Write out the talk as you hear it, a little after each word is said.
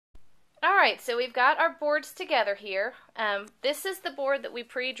Alright, so we've got our boards together here. This is the board that we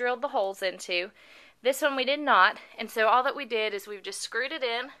pre-drilled the holes into. This one we did not, and so all that we did is we've just screwed it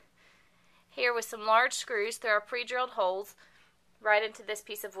in here with some large screws through our pre-drilled holes right into this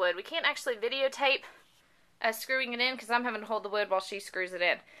piece of wood. We can't actually videotape screwing it in because I'm having to hold the wood while she screws it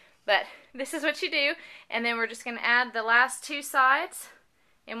in. But this is what you do, and then we're just going to add the last two sides,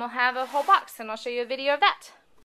 and we'll have a whole box, and I'll show you a video of that.